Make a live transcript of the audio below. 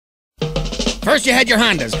First you had your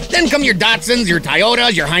Hondas, then come your Datsuns, your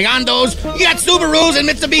Toyotas, your Hyundais, you got Subarus and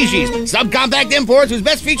Mitsubishis, subcompact imports whose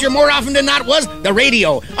best feature more often than not was the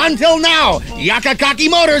radio. Until now,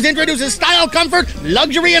 Yakakaki Motors introduces style, comfort,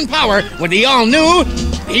 luxury, and power with the all-new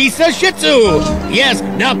Pisa Shih Tzu. Yes,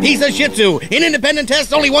 the Pisa Shih Tzu. In independent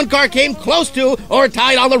tests, only one car came close to or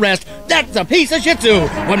tied all the rest. That's a Pisa Shih Tzu.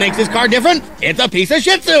 What makes this car different? It's a Pisa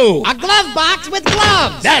Shih Tzu. A glove box with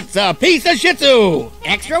gloves. That's a Pisa Shih Tzu.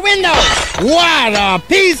 Extra windows. What a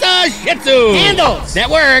Pisa Shih Tzu. Handles. That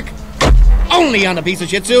work. Only on the Pisa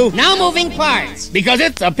Shih Tzu. No moving parts. Because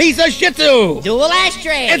it's a Pisa Shih Tzu. Dual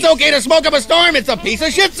ashtrays. It's okay to smoke up a storm. It's a Pisa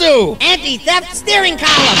Shih Tzu. Anti-theft steering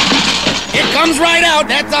column. It comes right out.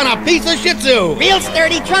 That's on a Pisa Shih Tzu. Real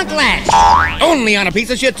sturdy trunk latch. Only on a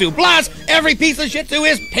Pisa Shih Tzu. Plus, every Pisa Shih Tzu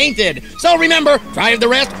is painted. So remember, drive the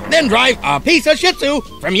rest, then drive a Pisa Shih Tzu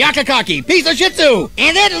from Yakakaki Pisa Shih Tzu.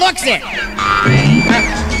 And it looks it.